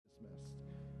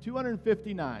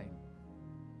259.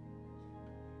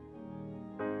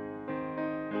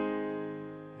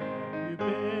 Have you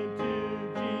been to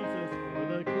Jesus for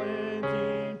the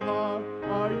cleansing power?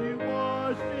 Are you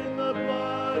washed in the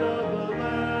blood of the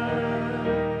Lamb?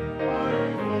 Are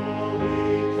you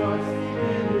fully trusting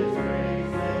in His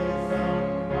grace and Son?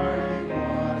 Are you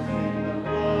washed in the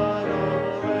blood of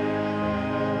the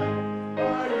Lamb?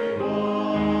 Are you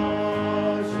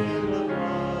washed in the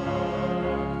blood,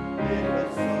 in the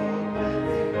soul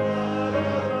cleansing blood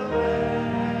of the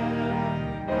Lamb?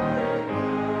 Are your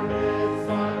garments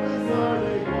spotless? Are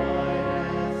they white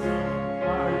as snow?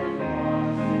 Are you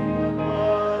washed in the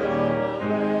blood of the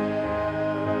Lamb?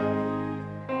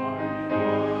 Are you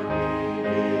walking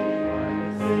daily by the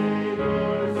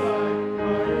Savior's side?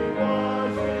 Are you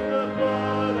washed in the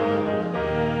blood of the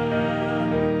Lamb?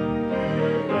 Do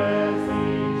you bless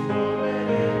each moment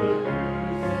in the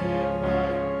crucified?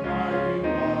 Are you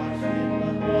washed in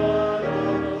the blood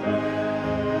of the Lamb?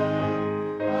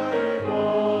 Are you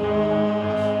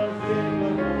washed in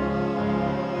the blood,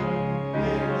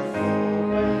 in the soul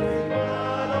cleansing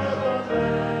blood of the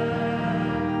Lamb?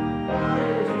 Are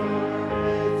your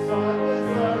garments spotless?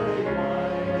 Are they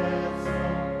white as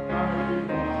snow? Are you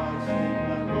washed in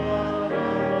the blood of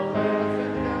the Lamb? Let's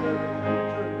get together.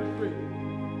 Verse 3.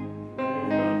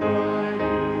 The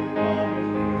bridegroom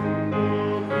cometh,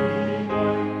 looking like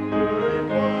pure and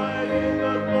white in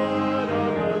the blood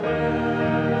of the Lamb.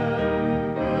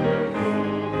 Your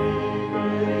soul be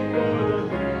ready for the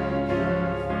judgment,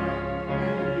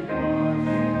 and be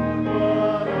washed in the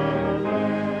blood of the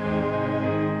Lamb.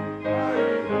 Are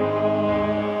you washed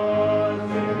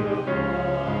in the blood,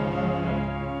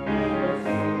 in the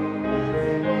soul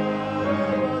cleansing blood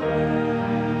of the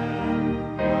Lamb?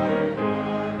 Are your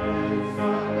garments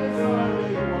spotless? Are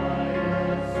they white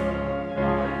as snow?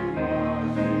 Are you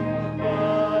washed in the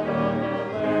blood of the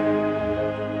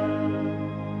Lamb?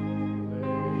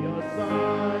 Lay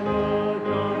aside the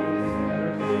garments that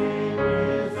are stained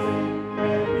with sin,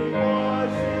 and be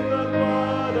washed in the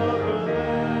blood of the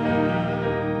Lamb.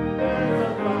 There's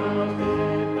a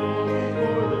fountain flowing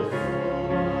for the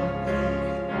soul unclean.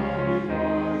 I'll be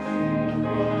washed in the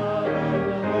blood of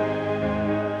the Lamb.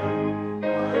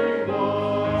 Are you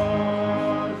washed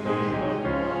in the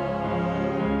blood,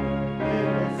 in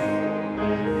the soul cleansing blood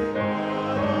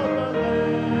of the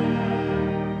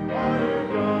Lamb? Are your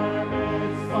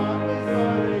garments spotless?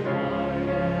 Are they white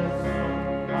as snow?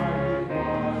 Are you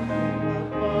washed in the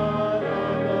blood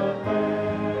of the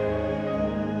Lamb?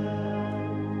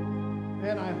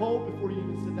 And I hope before you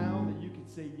even sit down that you can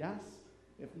say yes.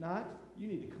 If not, you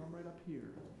need to come right up here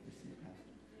to see the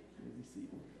pastor. You may be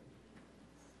seated.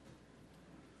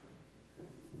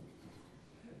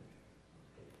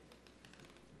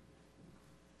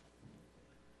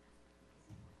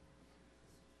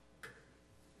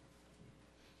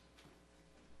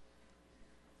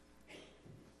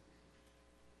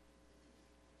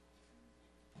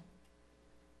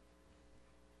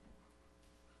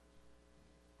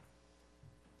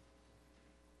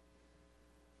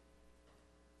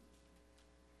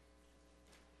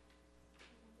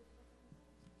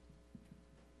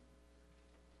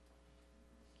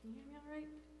 Can you hear me all right?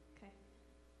 Okay.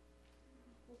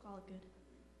 We'll call it good.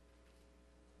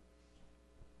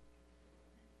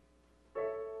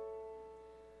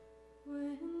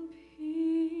 When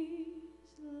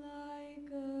peace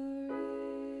like a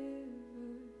river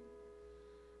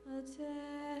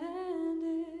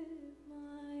attended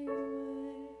my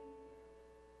way,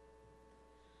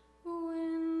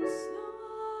 when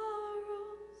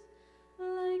sorrows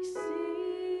like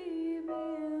sea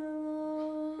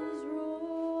billows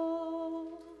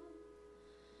roll,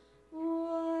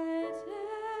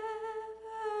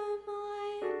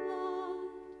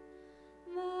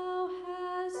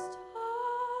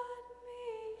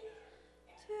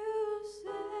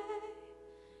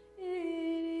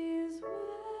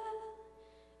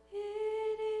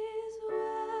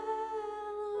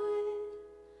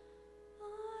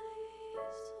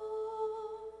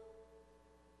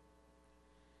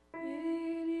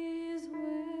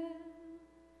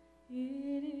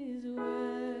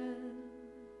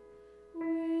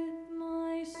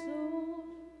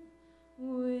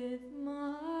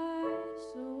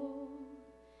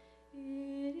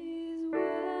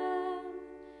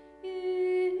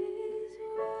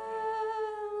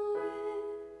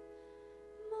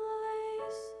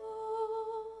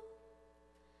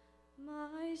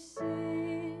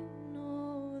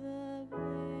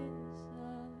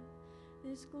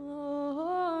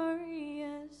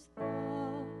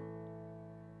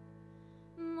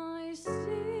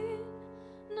 sin,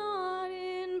 not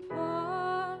in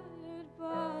part,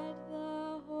 but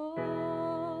the whole.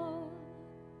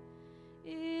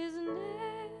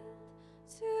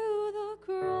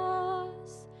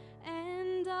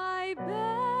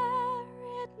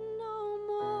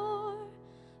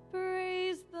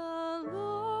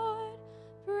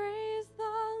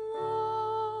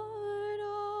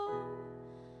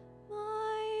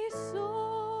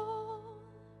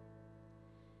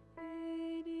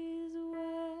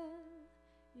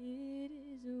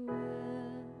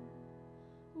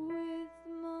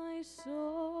 my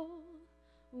soul,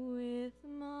 with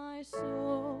my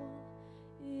soul.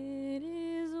 It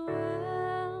is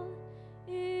well,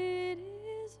 it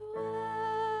is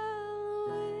well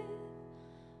with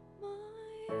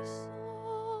my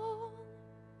soul.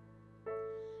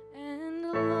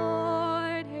 And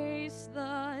Lord, haste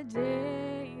the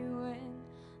day when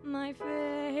my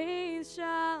faith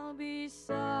shall be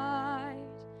sight.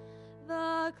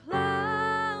 The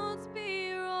clouds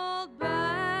be rolled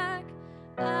back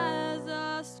as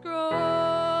a scroll.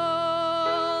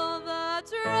 The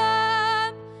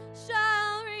trump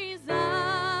shall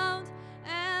resound,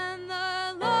 and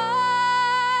the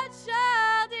Lord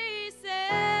shall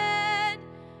descend.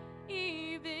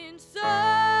 Even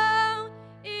so,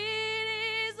 it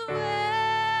is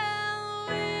well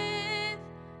with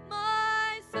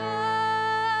my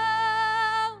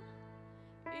soul.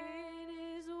 It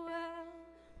is well,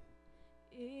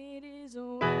 it is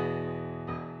well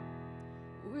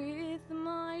with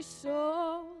my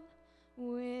soul,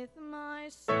 with my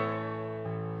soul.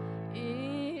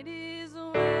 It is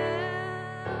well,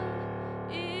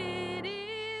 it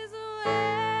is well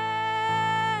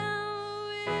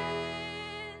with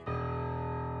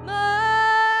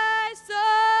my soul.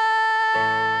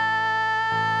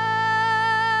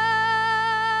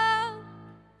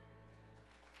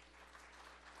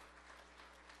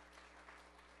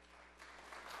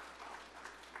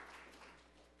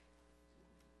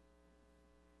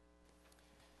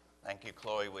 Thank you,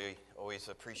 Chloe. We always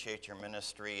appreciate your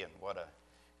ministry, and what a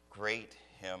great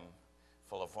hymn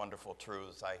full of wonderful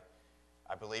truths. I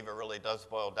believe it really does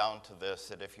boil down to this,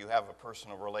 that if you have a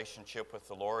personal relationship with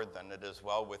the Lord, then it is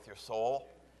well with your soul.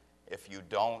 If you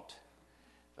don't,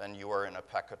 then you are in a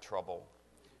peck of trouble.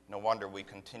 No wonder we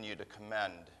continue to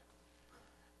commend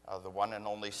the one and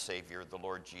only Savior, the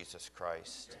Lord Jesus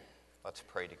Christ. Let's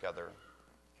pray together.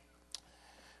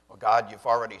 Well, God, you've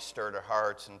already stirred our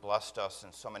hearts and blessed us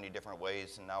in so many different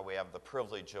ways, and now we have the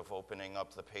privilege of opening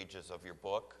up the pages of your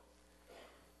book.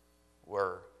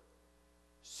 We're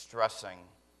stressing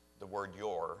the word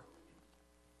your,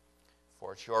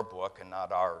 for it's your book and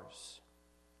not ours.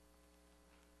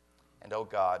 And, oh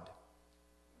God,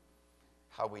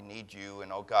 how we need you,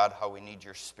 and oh God, how we need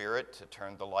your Spirit to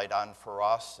turn the light on for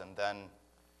us, and then,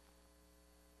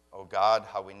 oh God,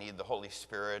 how we need the Holy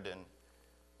Spirit in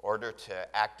order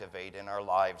to activate in our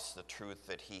lives the truth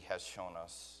that he has shown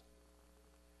us.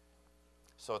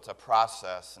 So it's a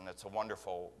process, and it's a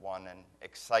wonderful one and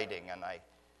exciting, and I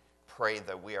pray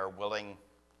that we are willing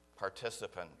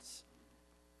participants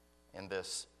in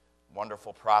this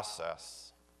wonderful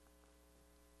process.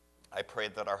 I pray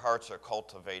that our hearts are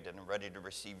cultivated and ready to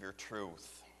receive your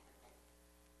truth.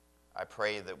 I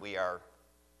pray that we are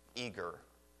eager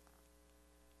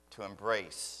to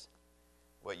embrace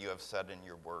what you have said in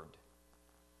your word,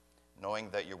 knowing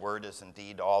that your word is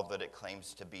indeed all that it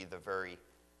claims to be, the very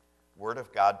word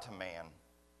of God to man,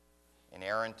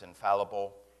 inerrant,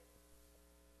 infallible,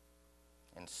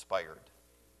 inspired.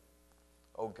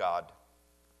 Oh God,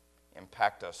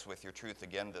 impact us with your truth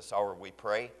again this hour, we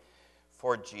pray,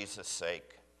 for Jesus'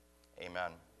 sake.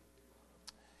 Amen.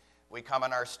 We come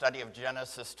in our study of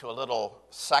Genesis to a little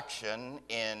section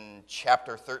in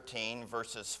chapter 13,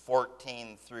 verses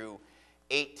 14 through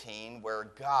 18, where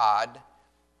God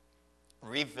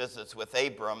revisits with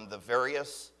Abram the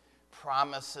various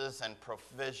promises and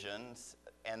provisions,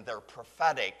 and they're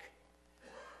prophetic.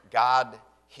 God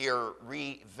here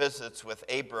revisits with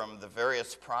Abram the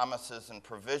various promises and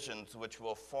provisions which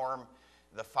will form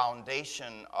the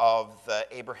foundation of the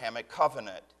Abrahamic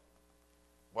covenant.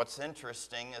 What's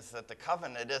interesting is that the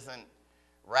covenant isn't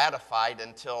ratified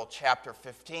until chapter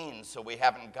 15, so we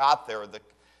haven't got there. The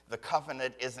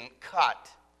covenant isn't cut.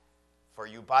 For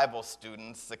you Bible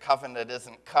students, the covenant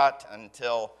isn't cut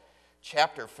until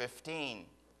chapter 15.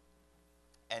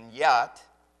 And yet,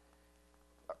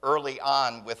 early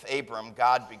on with Abram,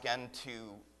 God began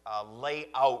to lay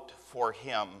out for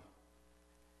him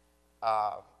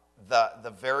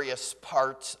the various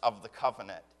parts of the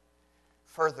covenant.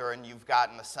 Further, and you've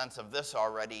gotten a sense of this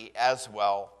already as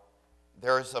well,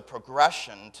 there is a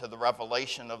progression to the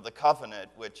revelation of the covenant,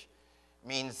 which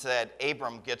means that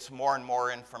Abram gets more and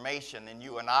more information. And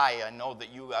you and I know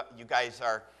that you guys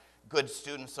are good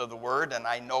students of the Word, and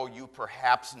I know you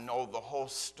perhaps know the whole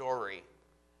story.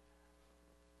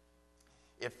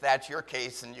 If that's your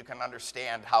case, then you can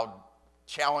understand how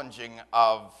challenging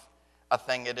of a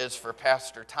thing it is for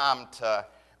Pastor Tom to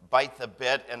bite the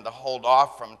bit and to hold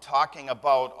off from talking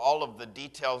about all of the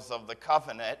details of the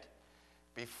covenant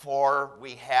before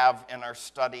we have in our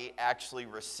study actually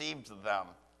received them.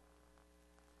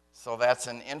 So that's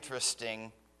an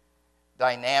interesting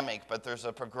dynamic, but there's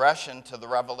a progression to the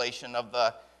revelation of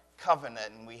the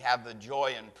covenant, and we have the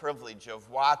joy and privilege of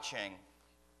watching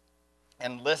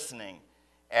and listening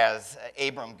as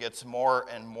Abram gets more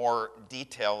and more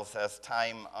details as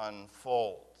time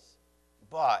unfolds.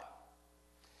 But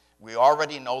we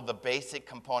already know the basic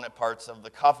component parts of the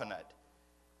covenant,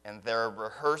 and they're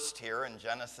rehearsed here in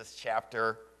Genesis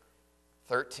chapter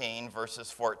 13,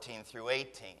 verses 14 through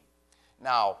 18.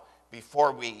 Now,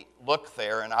 before we look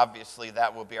there, and obviously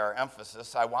that will be our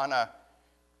emphasis, I want to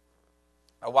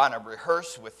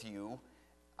rehearse with you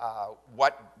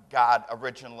what God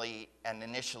originally and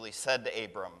initially said to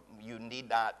Abram. You need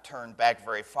not turn back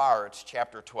very far. It's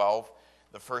chapter 12,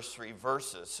 the first 3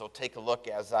 verses. So take a look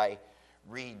as I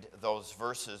read those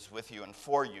verses with you and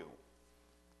for you.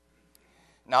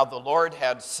 Now the Lord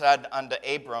had said unto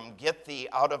Abram, Get thee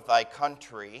out of thy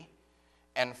country,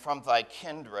 and from thy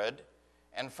kindred,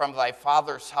 and from thy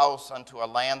father's house unto a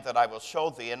land that I will show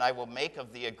thee, and I will make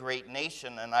of thee a great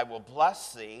nation, and I will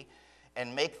bless thee,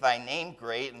 and make thy name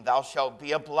great, and thou shalt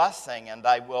be a blessing, and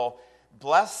I will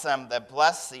bless them that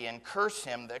bless thee, and curse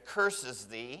him that curses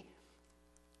thee,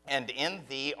 and in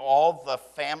thee all the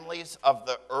families of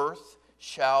the earth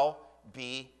shall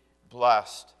be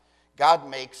blessed. God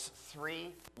makes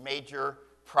 3 major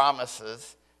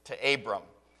promises to Abram.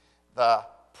 The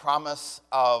promise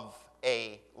of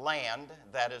a land,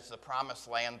 that is the promised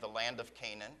land, the land of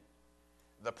Canaan.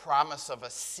 The promise of a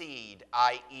seed,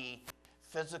 i.e.,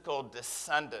 physical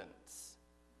descendants.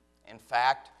 In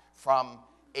fact, from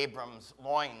Abram's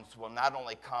loins will not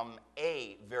only come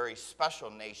a very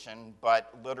special nation,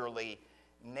 but literally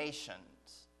nations.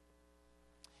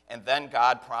 And then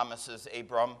God promises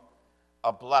Abram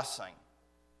a blessing.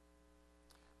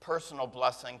 Personal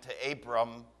blessing to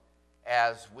Abram,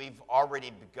 as we've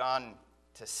already begun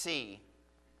to see,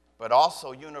 but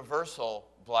also universal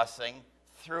blessing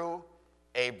through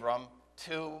Abram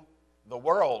to the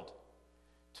world,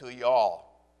 to y'all.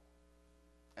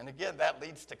 And again, that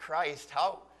leads to Christ.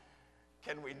 How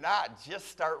can we not just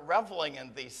start reveling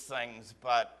in these things?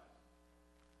 But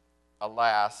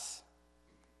alas,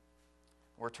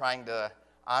 we're trying to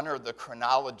honor the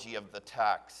chronology of the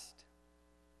text.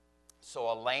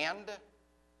 So a land,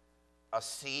 a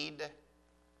seed,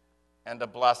 and a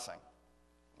blessing.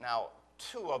 Now,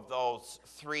 2 of those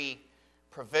 3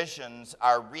 provisions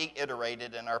are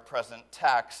reiterated in our present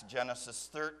text, Genesis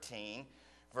 13,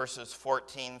 verses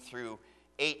 14 through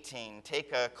 18.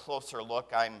 Take a closer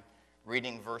look. I'm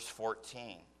reading verse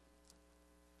 14.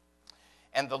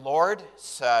 And the Lord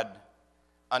said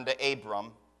unto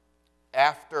Abram,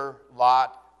 after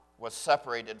Lot was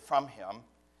separated from him,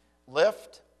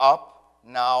 Lift up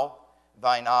now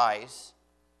thine eyes,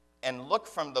 and look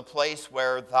from the place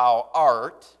where thou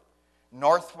art,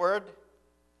 northward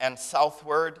and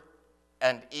southward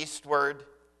and eastward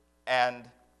and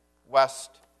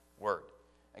westward.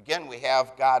 Again, we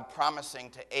have God promising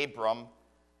to Abram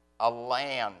a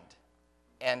land.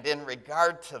 And in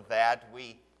regard to that,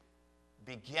 we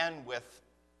begin with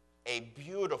a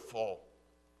beautiful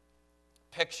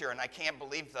picture, and I can't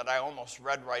believe that I almost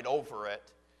read right over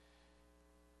it.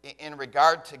 In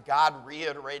regard to God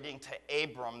reiterating to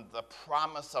Abram the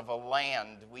promise of a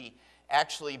land, we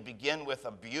actually begin with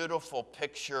a beautiful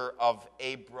picture of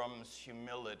Abram's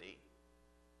humility.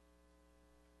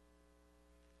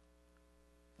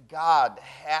 God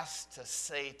has to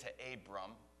say to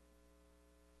Abram,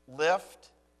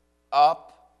 Lift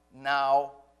up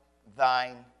now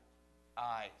thine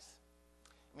eyes.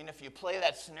 I mean, if you play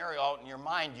that scenario out in your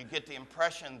mind, you get the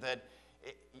impression that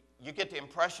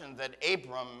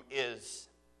Abram is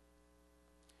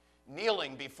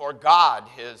kneeling before God.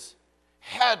 His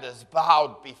head is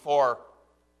bowed before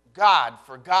God,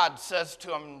 for God says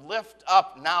to him, Lift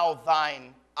up now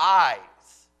thine eyes.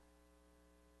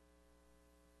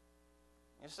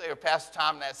 You say, well, Pastor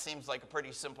Tom, that seems like a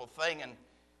pretty simple thing, and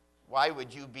why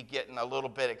would you be getting a little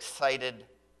bit excited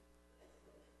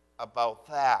about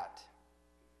that?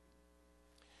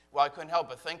 Well, I couldn't help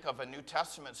but think of a New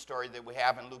Testament story that we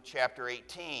have in Luke chapter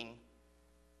 18.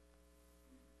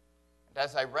 And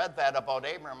as I read that about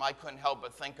Abram, I couldn't help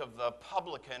but think of the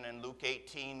publican in Luke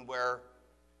 18, where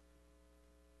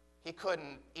he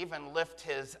couldn't even lift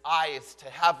his eyes to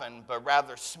heaven, but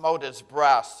rather smote his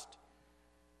breast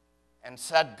and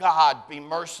said, God, be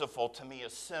merciful to me, a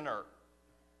sinner.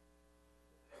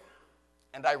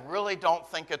 And I really don't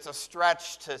think it's a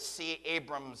stretch to see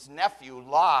Abram's nephew,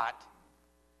 Lot,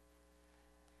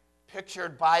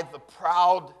 pictured by the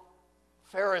proud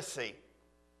Pharisee.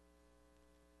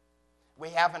 We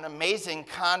have an amazing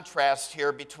contrast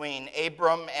here between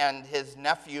Abram and his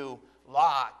nephew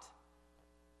Lot,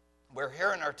 where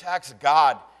here in our text,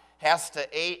 God has to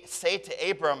say to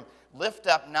Abram, lift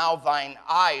up now thine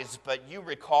eyes. But you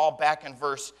recall back in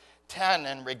verse 10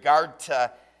 in regard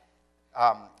to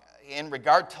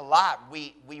Lot,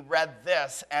 we read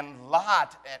this, and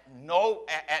Lot,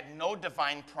 at no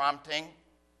divine prompting,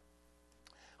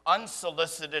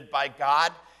 unsolicited by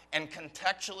God, and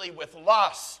contextually with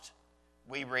lust,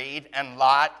 we read, and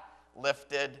Lot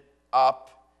lifted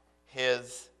up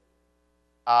his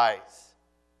eyes.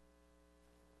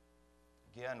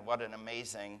 Again, what an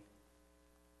amazing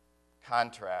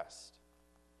contrast.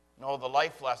 No, the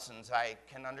life lessons, I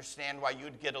can understand why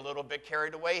you'd get a little bit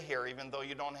carried away here, even though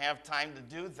you don't have time to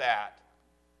do that.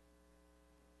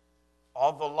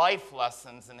 All the life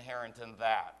lessons inherent in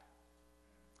that.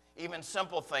 Even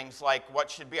simple things like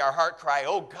what should be our heart cry,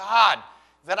 oh God,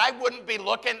 that I wouldn't be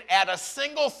looking at a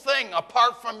single thing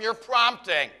apart from your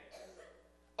prompting.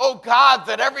 Oh God,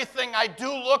 that everything I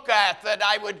do look at, that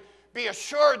I would be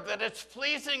assured that it's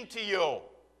pleasing to you.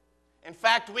 In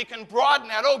fact, we can broaden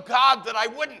that. Oh God, that I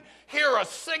wouldn't hear a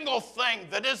single thing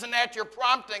that isn't at your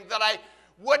prompting, that I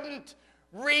wouldn't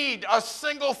read a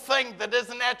single thing that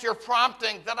isn't at your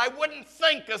prompting, that I wouldn't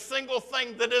think a single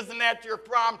thing that isn't at your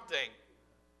prompting.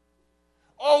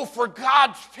 Oh, for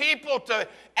God's people to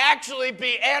actually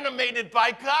be animated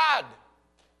by God.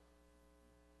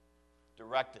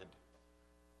 Directed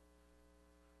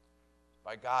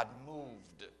by God,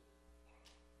 moved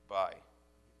by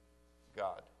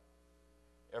God.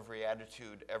 Every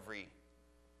attitude, every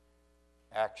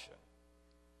action,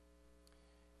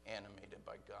 animated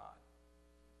by God.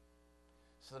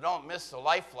 So don't miss the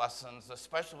life lessons,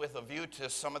 especially with a view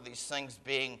to some of these things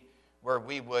being where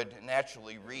we would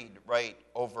naturally read right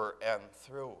over and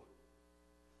through.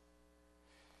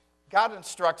 God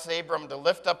instructs Abram to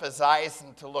lift up his eyes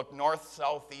and to look north,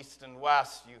 south, east, and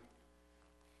west. You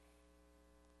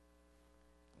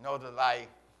know that I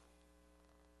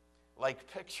like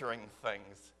picturing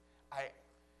things.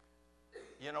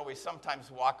 We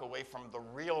sometimes walk away from the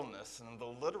realness and the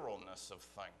literalness of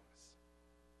things.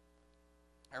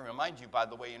 I remind you, by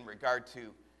the way, in regard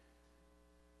to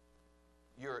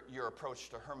your approach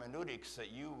to hermeneutics,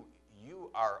 that you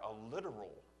are a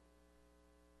literal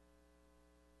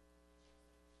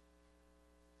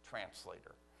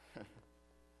translator.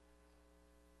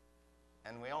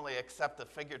 And we only accept the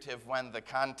figurative when the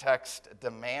context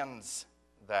demands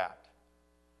that.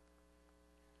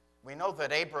 We know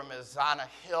that Abram is on a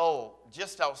hill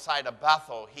just outside of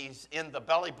Bethel. He's in the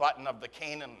belly button of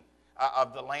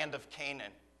the land of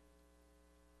Canaan.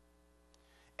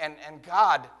 And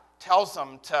God tells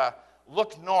him to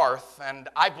look north, and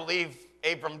I believe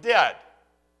Abram did.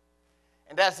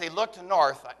 And as he looked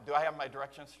north, do I have my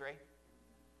directions straight?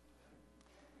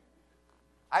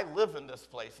 I live in this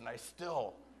place, and I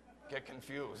still get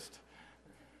confused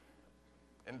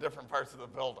in different parts of the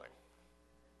building.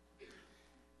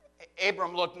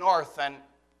 Abram looked north, and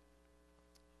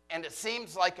it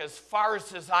seems like as far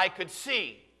as his eye could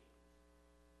see,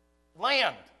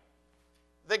 land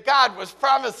that God was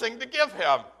promising to give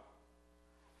him.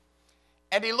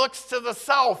 And he looks to the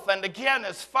south, and again,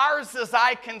 as far as his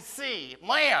eye can see,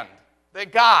 land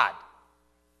that God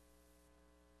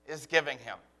is giving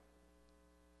him.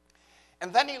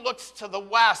 And then he looks to the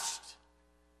west,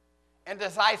 and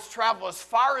his eyes travel as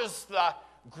far as the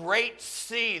Great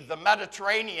Sea, the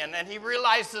Mediterranean, and he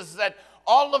realizes that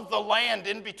all of the land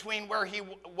in between where he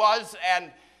was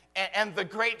and the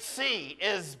Great Sea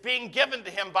is being given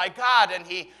to him by God. And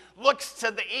he looks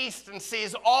to the east and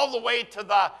sees all the way to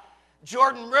the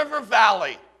Jordan River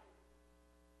Valley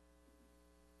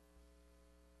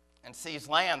and sees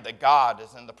land that God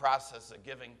is in the process of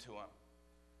giving to him.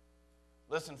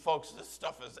 Listen, folks, this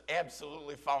stuff is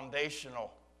absolutely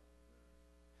foundational.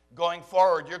 Going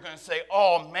forward, you're going to say,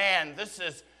 oh man, this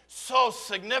is so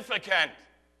significant.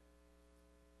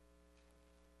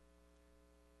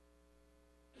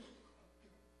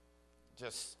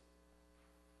 Just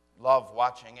love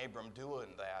watching Abram doing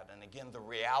that. And again, the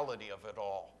reality of it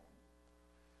all.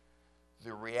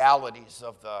 The realities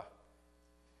of the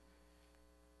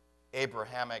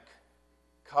Abrahamic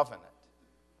covenant.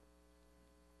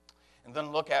 And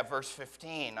then look at verse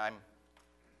 15. I'm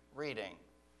reading.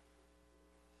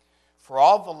 For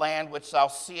all the land which thou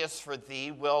seest for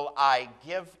thee will I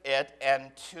give it,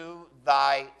 and to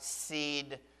thy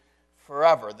seed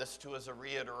forever. This too is a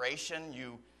reiteration.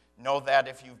 You know that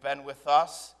if you've been with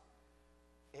us.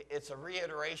 It's a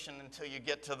reiteration until you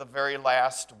get to the very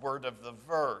last word of the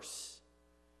verse.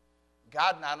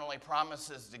 God not only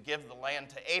promises to give the land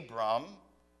to Abram,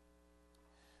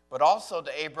 but also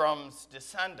to Abram's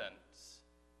descendants.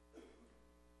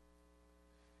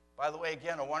 By the way,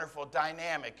 again, a wonderful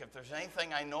dynamic. If there's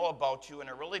anything I know about you, and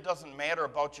it really doesn't matter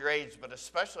about your age, but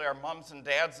especially our moms and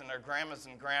dads and our grandmas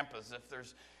and grandpas, if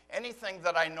there's anything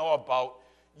that I know about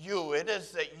you, it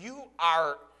is that you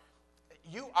are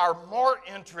more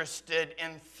interested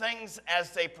in things as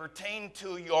they pertain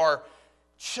to your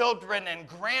children and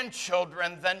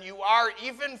grandchildren than you are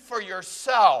even for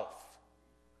yourself.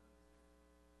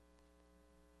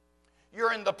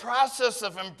 You're in the process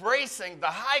of embracing the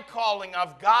high calling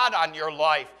of God on your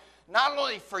life, not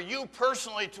only for you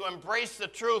personally to embrace the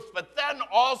truth, but then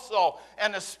also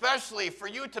and especially for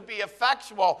you to be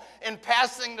effectual in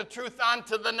passing the truth on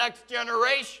to the next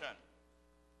generation.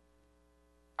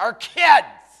 Our kids.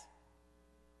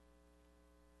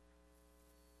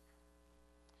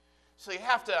 So you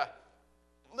have to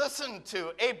listen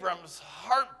to Abram's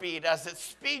heartbeat as it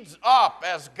speeds up,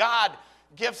 as God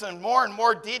gives him more and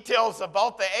more details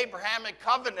about the Abrahamic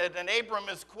covenant, and Abram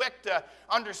is quick to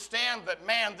understand that,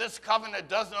 man, this covenant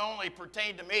doesn't only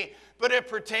pertain to me, but it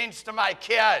pertains to my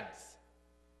kids.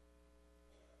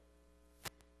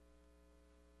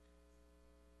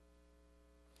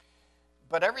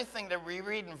 But everything that we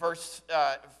read in verse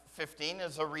 15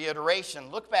 is a reiteration.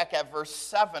 Look back at verse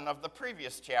 7 of the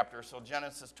previous chapter, so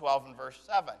Genesis 12 and verse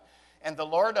 7. And the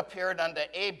Lord appeared unto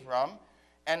Abram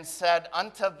and said,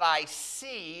 Unto thy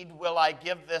seed will I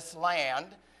give this land.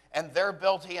 And there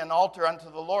built he an altar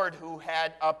unto the Lord who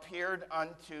had appeared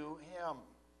unto him.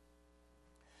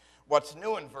 What's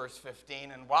new in verse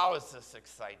 15, and wow, is this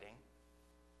exciting,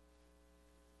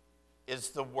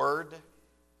 is the word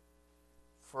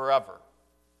forever.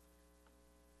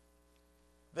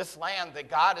 This land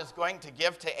that God is going to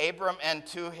give to Abram and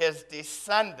to his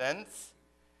descendants,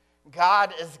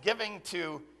 God is giving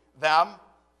to them,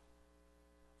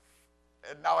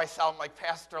 and now I sound like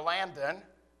Pastor Landon,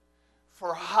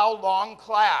 for how long,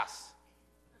 class?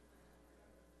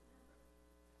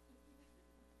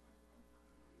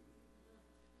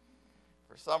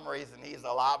 For some reason, he's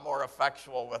a lot more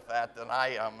effectual with that than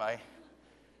I am.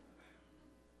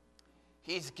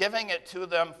 He's giving it to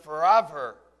them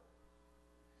forever.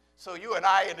 So you and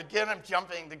I, and again, I'm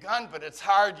jumping the gun, but it's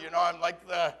hard, you know. I'm like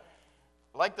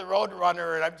the road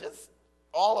runner, and I'm just,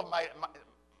 all of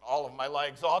my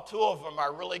legs, all two of them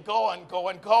are really going.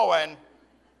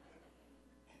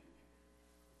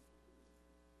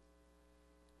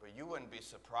 But you wouldn't be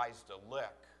surprised a lick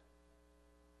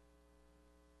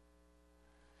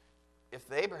if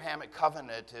the Abrahamic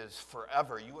covenant is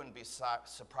forever. You wouldn't be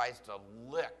surprised a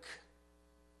lick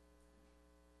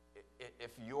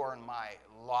if your and my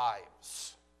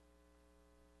lives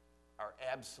are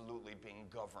absolutely being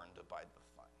governed by the thing.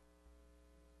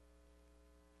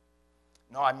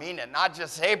 No, I mean it. Not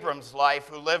just Abram's life,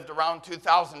 who lived around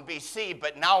 2000 BC,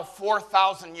 but now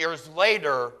 4,000 years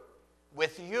later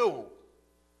with you.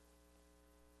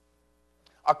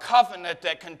 A covenant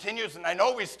that continues, and I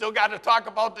know we still got to talk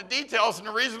about the details, and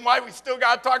the reason why we still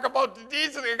got to talk about the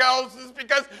details is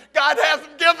because God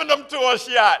hasn't given them to us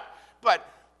yet. But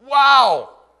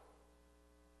wow!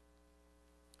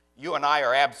 You and I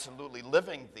are absolutely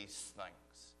living these things.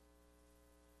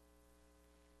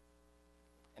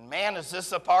 And man, is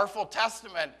this a powerful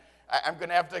testament? I'm going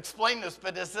to have to explain this,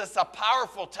 but is this a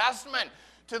powerful testament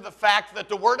to the fact that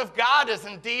the Word of God is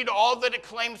indeed all that it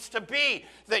claims to be?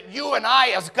 That you and I,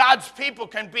 as God's people,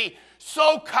 can be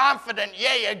so confident,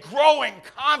 yea, a growing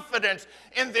confidence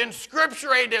in the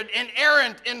inscripturated,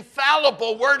 inerrant,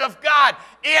 infallible Word of God.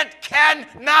 It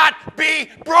cannot be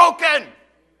broken.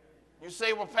 You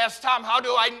say, well, Pastor Tom, how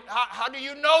do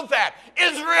you know that?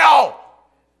 Israel!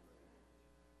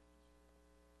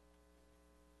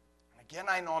 Again,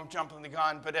 I know I'm jumping the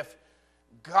gun, but if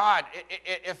God,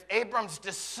 if Abram's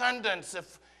descendants,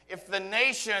 if the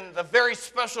nation, the very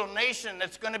special nation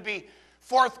that's going to be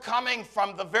forthcoming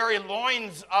from the very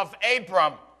loins of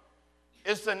Abram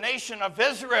is the nation of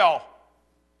Israel,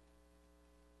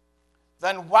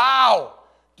 then wow,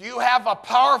 do you have a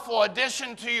powerful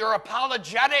addition to your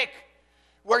apologetic,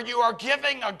 where you are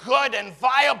giving a good and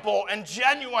viable and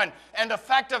genuine and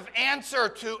effective answer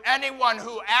to anyone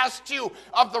who asks you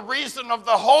of the reason of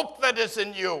the hope that is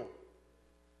in you.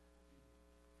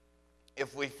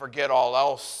 If we forget all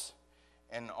else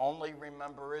and only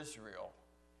remember Israel,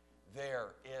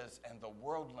 there is, and the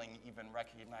worldling even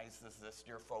recognizes this,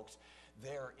 dear folks,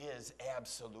 there is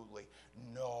absolutely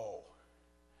no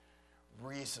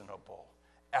reasonable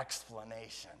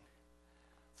explanation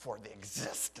for the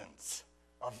existence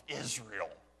of Israel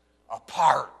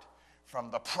apart from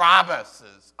the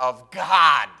promises of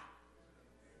God.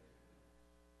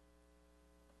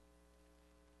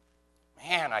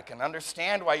 Man, I can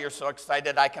understand why you're so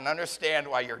excited. I can understand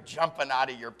why you're jumping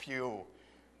out of your pew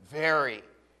very,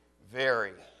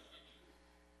 very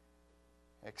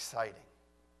exciting.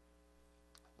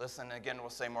 Listen, again, we'll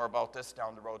say more about this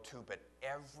down the road too, but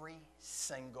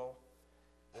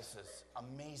this is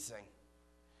amazing,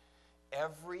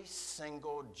 every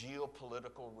single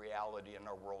geopolitical reality in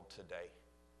our world today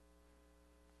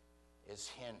is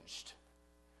hinged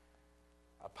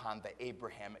upon the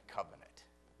Abrahamic covenant.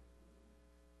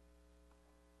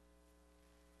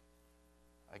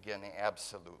 Again,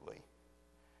 absolutely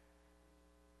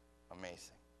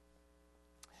amazing.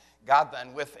 God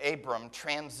then, with Abram,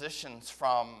 transitions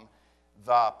from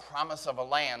the promise of a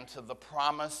land to the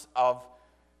promise of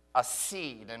a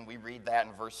seed. And we read that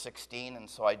in verse 16, and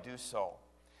so I do so.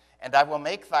 And I will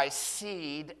make thy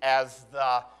seed as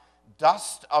the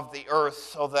dust of the earth,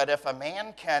 so that if a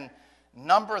man can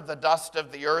number the dust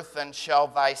of the earth, then shall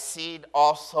thy seed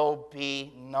also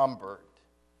be numbered.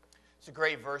 It's a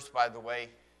great verse, by the way.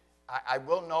 I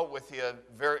will note with you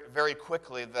very, very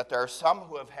quickly that there are some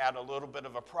who have had a little bit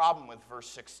of a problem with verse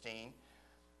 16,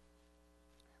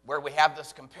 where we have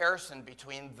this comparison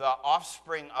between the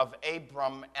offspring of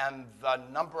Abram and the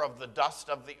number of the dust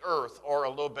of the earth, or a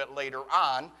little bit later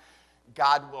on,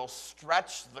 God will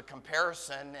stretch the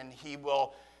comparison and he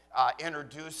will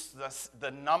introduce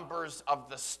the numbers of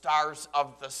the stars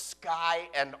of the sky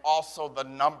and also the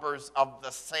numbers of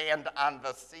the sand on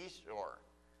the seashore.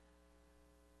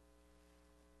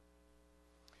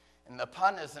 And the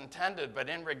pun is intended, but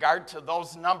in regard to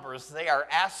those numbers, they are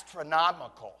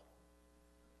astronomical.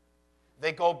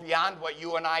 They go beyond what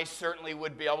you and I certainly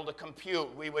would be able to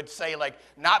compute. We would say, like,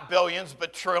 not billions,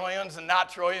 but trillions, and not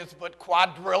trillions, but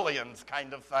quadrillions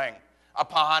kind of thing.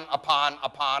 Upon.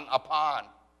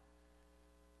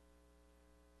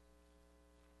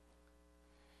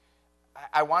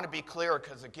 I want to be clear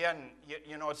because, again,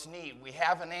 you know, it's neat. We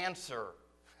have an answer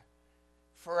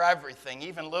for everything,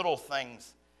 even little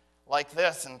things like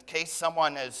this. In case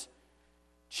someone is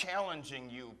challenging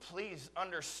you, please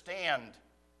understand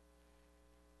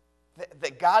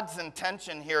that God's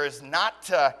intention here is not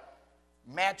to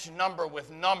match number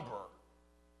with number.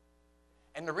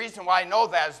 And the reason why I know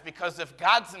that is because if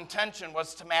God's intention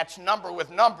was to match number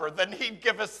with number, then he'd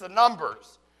give us the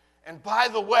numbers. And by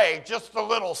the way, just a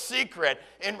little secret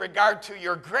in regard to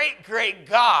your great, great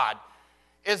God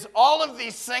is all of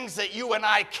these things that you and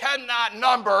I cannot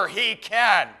number, he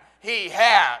can. He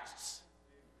has.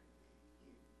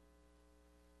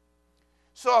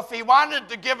 So if he wanted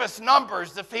to give us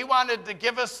numbers, if he wanted to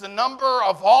give us the number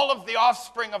of all of the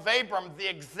offspring of Abram, the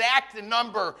exact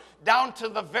number down to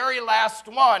the very last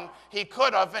one, he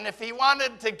could have. And if he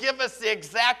wanted to give us the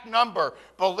exact number,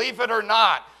 believe it or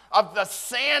not, of the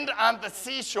sand on the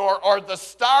seashore or the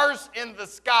stars in the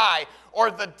sky or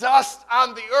the dust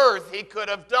on the earth, he could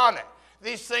have done it.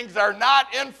 These things are not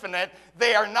infinite.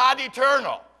 They are not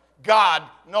eternal. God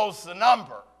knows the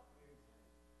number.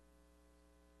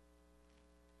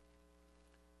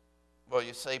 Well,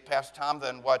 you say, Pastor Tom,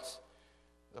 then what's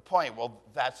the point? Well,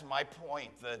 that's my point.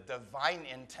 The divine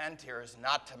intent here is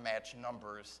not to match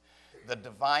numbers. The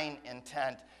divine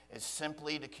intent is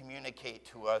simply to communicate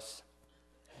to us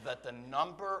that the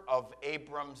number of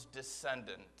Abram's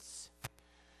descendants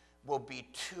will be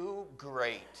too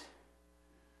great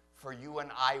for you and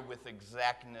I with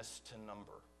exactness to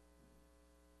number.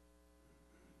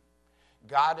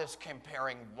 God is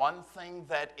comparing one thing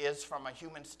that is, from a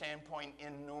human standpoint,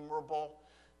 innumerable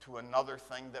to another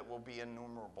thing that will be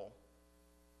innumerable.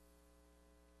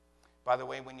 By the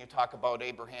way, when you talk about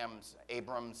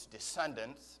Abram's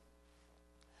descendants,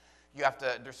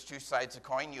 there's two sides of the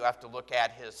coin. You have to look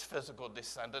at his physical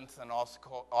descendants and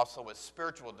also his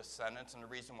spiritual descendants. And the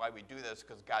reason why we do this is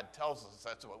because God tells us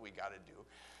that's what we got to do.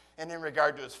 And in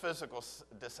regard to his physical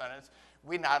descendants,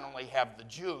 we not only have the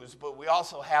Jews, but we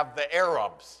also have the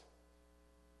Arabs.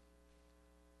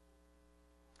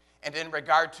 And in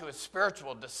regard to his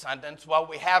spiritual descendants, well,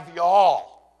 we have you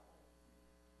all.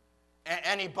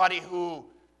 Anybody who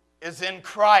is in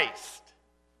Christ.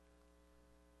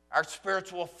 Our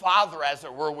spiritual father, as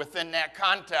it were, within that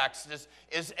context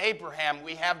is Abraham.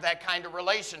 We have that kind of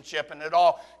relationship, and it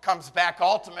all comes back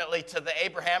ultimately to the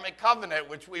Abrahamic covenant,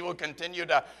 which we will continue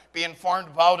to be informed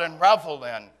about and revel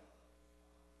in.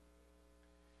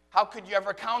 How could you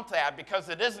ever count that? Because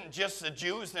it isn't just the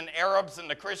Jews and Arabs and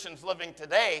the Christians living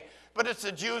today, but it's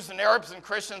the Jews and Arabs and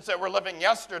Christians that were living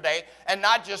yesterday, and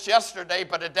not just yesterday,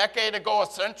 but a decade ago, a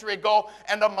century ago,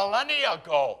 and a millennia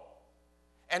ago.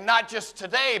 And not just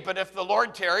today, but if the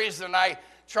Lord tarries, and I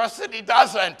trust that he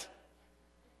doesn't,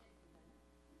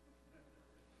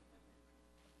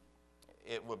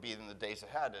 it will be in the days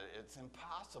ahead. It's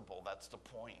impossible. That's the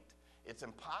point. It's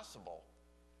impossible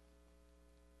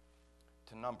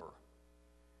to number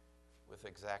with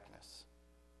exactness.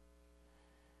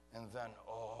 And then,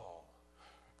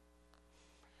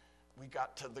 we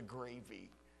got to the gravy.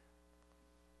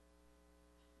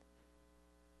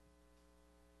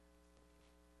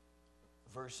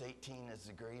 Verse 18 is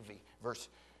the gravy.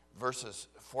 Verses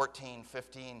 14,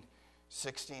 15,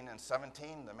 16, and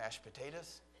 17, the mashed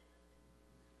potatoes.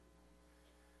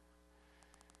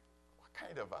 What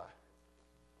kind of a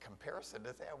comparison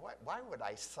is that? Why would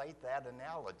I cite that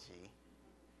analogy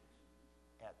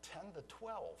at 10 to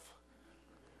 12?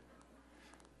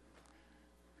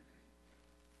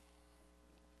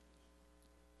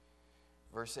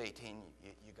 Verse 18,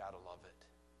 you got to love it.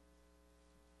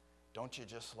 Don't you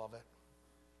just love it?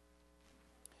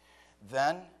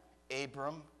 Then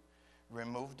Abram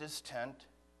removed his tent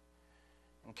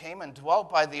and came and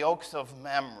dwelt by the oaks of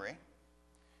Mamre,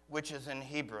 which is in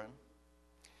Hebron,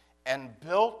 and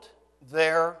built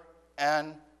there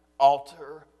an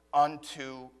altar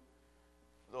unto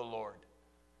the Lord.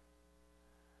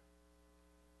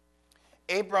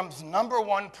 Abram's number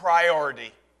one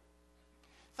priority.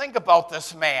 Think about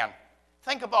this man.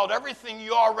 Think about everything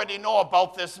you already know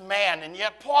about this man, and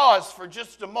yet pause for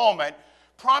just a moment,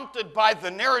 prompted by the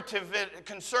narrative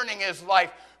concerning his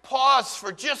life. Pause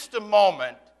for just a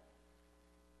moment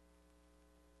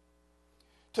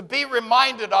to be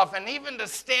reminded of and even to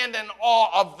stand in awe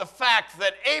of the fact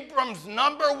that Abram's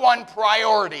number one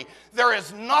priority, there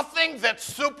is nothing that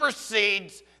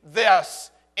supersedes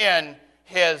this in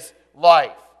his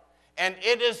life. And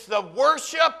it is the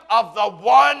worship of the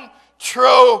one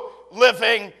true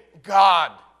living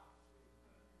God.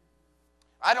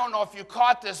 I don't know if you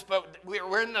caught this, but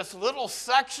we're in this little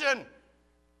section,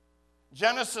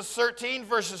 Genesis 13,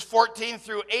 verses 14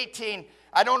 through 18.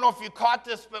 I don't know if you caught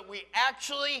this, but we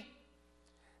actually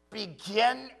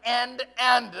begin and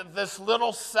end this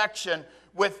little section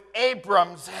with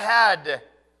Abram's head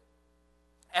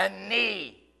and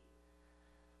knee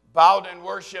bowed in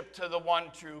worship to the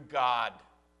one true God.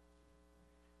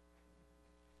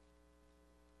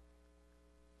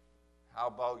 How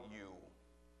about you?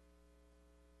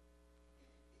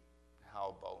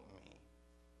 How about me?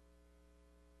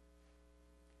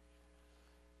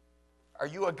 Are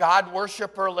you a God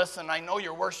worshiper? Listen, I know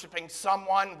you're worshiping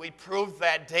someone. We prove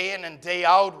that day in and day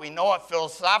out. We know it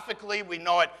philosophically. We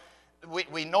know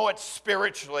it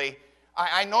spiritually.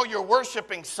 I know you're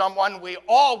worshiping someone. We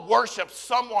all worship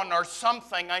someone or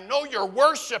something. I know you're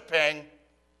worshiping.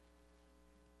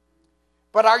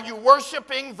 But are you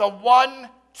worshiping the one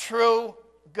true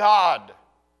God?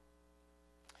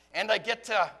 And I get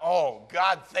to, oh,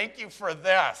 God, thank you for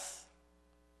this.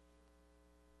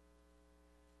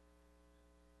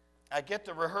 I get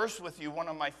to rehearse with you one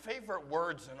of my favorite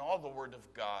words in all the Word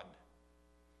of God.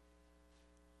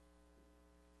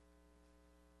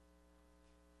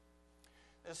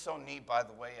 It's so neat, by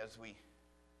the way, as we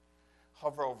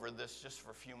hover over this just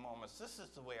for a few moments. This is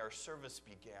the way our service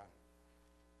began.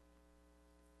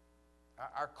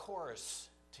 Our chorus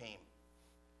team.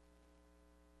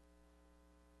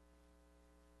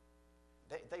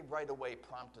 They right away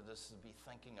prompted us to be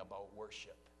thinking about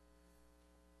worship.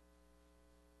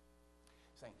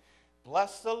 Saying,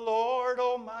 bless the Lord,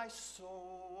 O my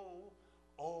soul,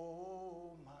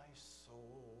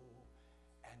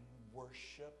 and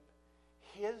worship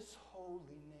His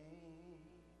holy name.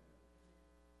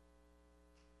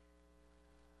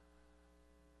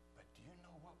 But do you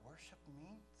know what worship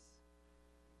means?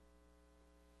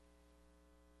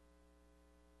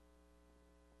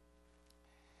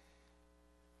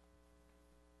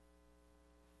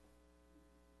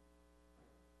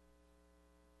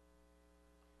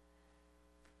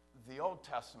 The Old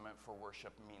Testament for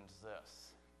worship means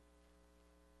this.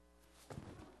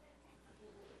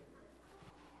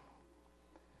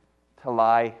 To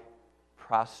lie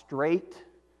prostrate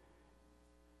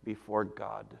before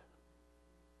God.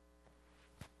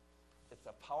 It's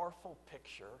a powerful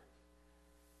picture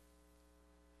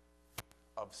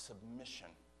of submission.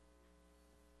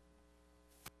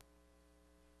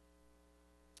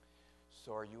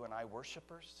 So are you and I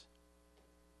worshipers?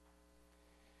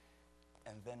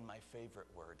 And then my favorite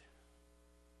word.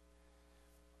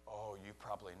 Oh, you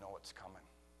probably know it's coming.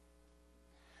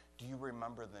 Do you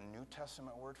remember the New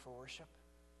Testament word for worship?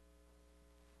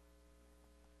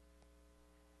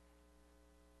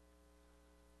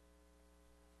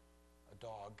 A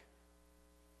dog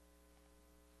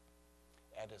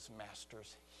at his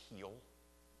master's heel,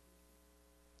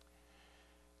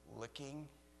 licking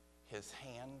his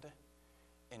hand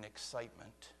in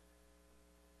excitement,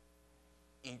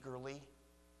 eagerly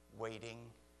waiting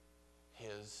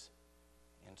his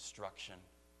instruction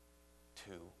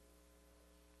to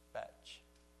fetch.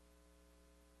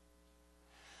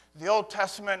 The Old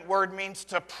Testament word means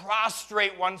to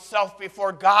prostrate oneself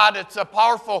before God. It's a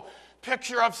powerful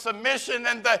picture of submission,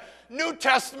 and the New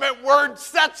Testament word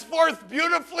sets forth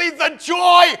beautifully the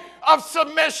joy of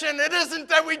submission. It isn't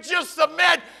that we just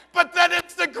submit, but that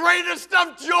it's the greatest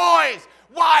of joys.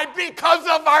 Why? Because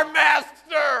of our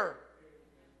Master.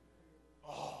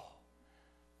 Oh,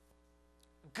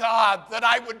 God, that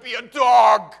I would be a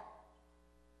dog.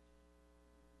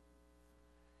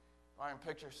 I can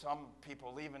picture some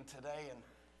people leaving today and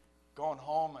going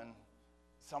home, and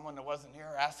someone that wasn't here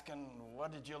asking,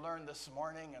 what did you learn this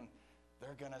morning? And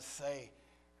they're going to say,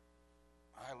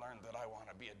 I learned that I want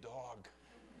to be a dog.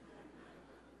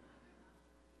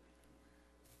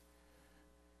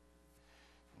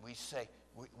 We say,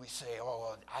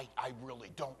 oh, I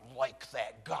really don't like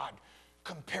that, God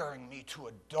comparing me to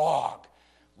a dog.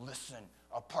 Listen,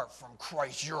 apart from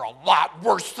Christ, you're a lot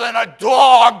worse than a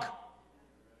dog.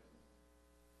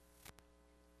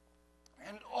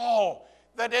 And oh,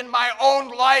 that in my own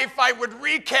life I would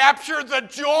recapture the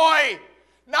joy,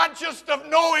 not just of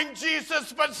knowing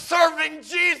Jesus, but serving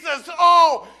Jesus.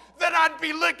 Oh, that I'd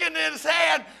be licking his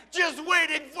hand, just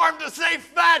waiting for him to say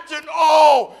fetch, and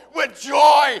oh, with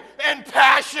joy and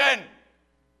passion,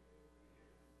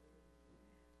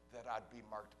 that I'd be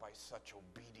marked by such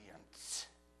obedience.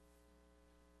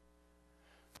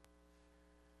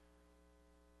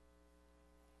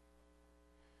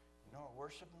 You know what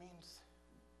worship means?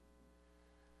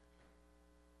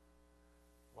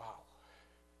 Wow.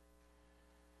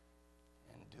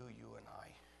 And do you and I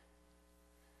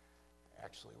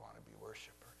actually want to be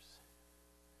worshipers?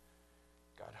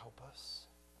 God, help us.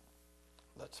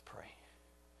 Let's pray.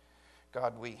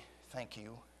 God, we thank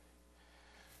you.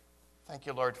 Thank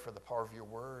you, Lord, for the power of your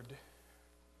word.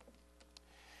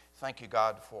 Thank you,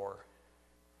 God, for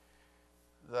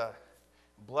the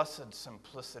blessed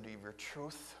simplicity of your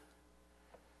truth.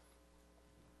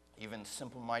 Even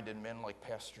simple-minded men like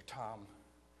Pastor Tom.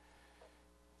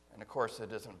 And of course,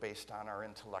 it isn't based on our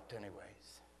intellect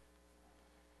anyways.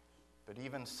 But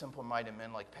even simple-minded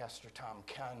men like Pastor Tom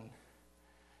can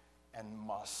and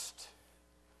must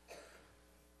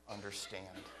understand.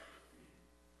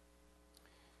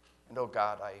 And oh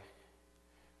God, I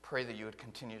pray that you would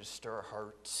continue to stir our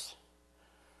hearts.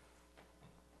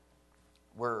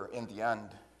 We're, in the end,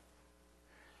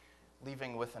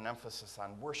 leaving with an emphasis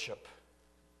on worship.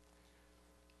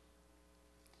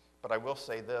 But I will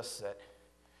say this, that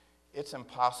it's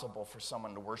impossible for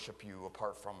someone to worship you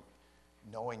apart from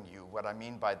knowing you. What I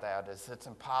mean by that is it's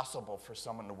impossible for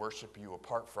someone to worship you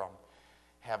apart from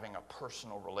having a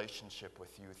personal relationship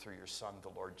with you through your Son, the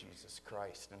Lord Jesus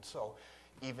Christ. And so,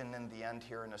 even in the end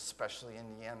here, and especially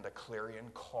in the end, a clarion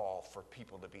call for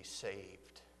people to be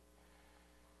saved.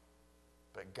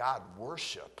 But God,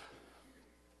 worship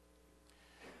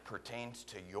pertains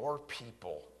to your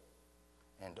people.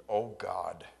 And oh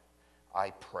God,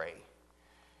 I pray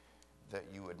that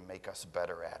you would make us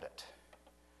better at it.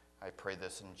 I pray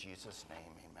this in Jesus'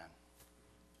 name, amen.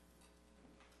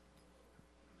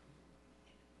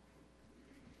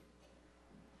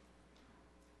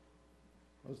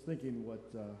 I was thinking what,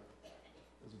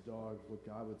 as a dog, what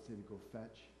God would say to go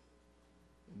fetch.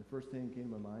 And the first thing that came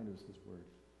to my mind was his word.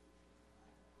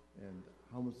 And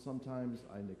how much sometimes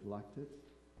I neglect it.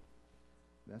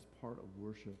 That's part of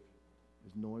worship,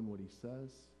 is knowing what he says,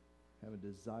 have a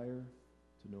desire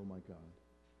to know my God.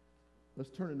 Let's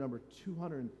turn to number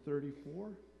 234.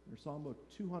 Or Psalm book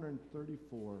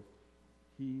 234,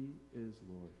 He is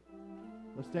Lord.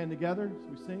 Let's stand together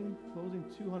as we sing, closing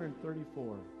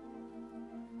 234.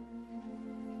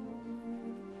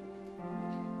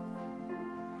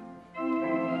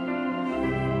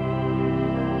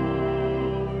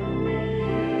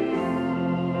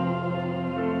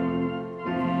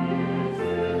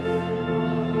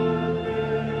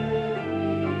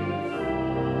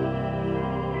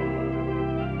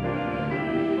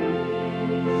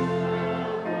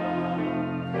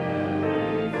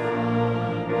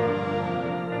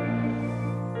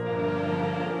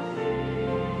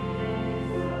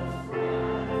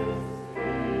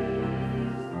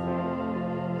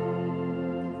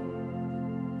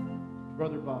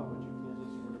 Brother Bob, would you close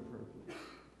us in word of prayer, please?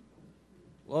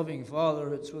 Loving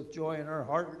Father, it's with joy in our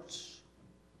hearts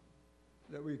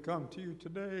that we come to you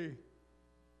today.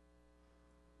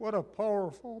 What a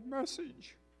powerful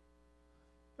message.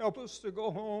 Help us to go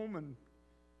home and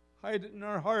hide it in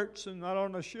our hearts and not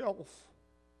on a shelf,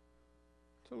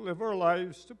 to live our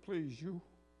lives to please you.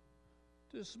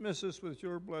 Dismiss us with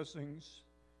your blessings.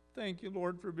 Thank you,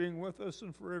 Lord, for being with us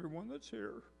and for everyone that's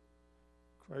here.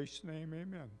 In Christ's name,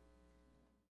 amen.